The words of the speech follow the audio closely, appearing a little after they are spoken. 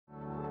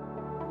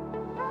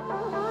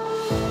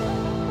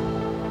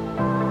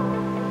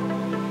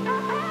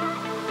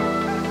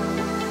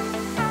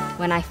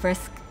When I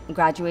first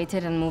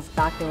graduated and moved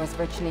back, there was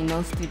virtually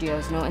no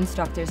studios, no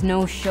instructors,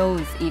 no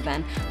shows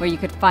even, where you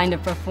could find a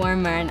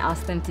performer and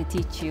ask them to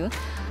teach you.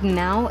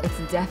 Now it's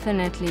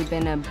definitely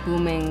been a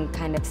booming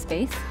kind of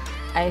space.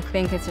 I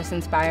think it's just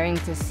inspiring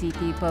to see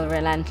people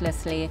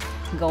relentlessly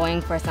going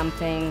for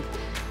something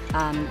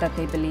that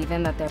they believe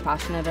in, that they're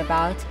passionate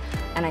about.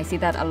 And I see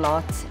that a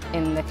lot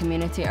in the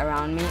community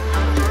around me.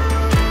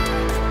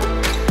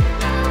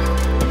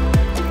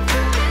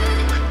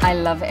 I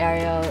love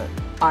aerial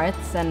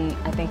arts, and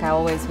I think I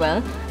always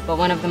will. But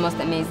one of the most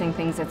amazing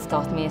things it's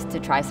taught me is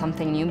to try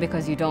something new,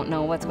 because you don't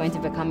know what's going to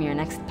become your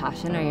next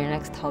passion or your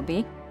next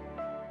hobby.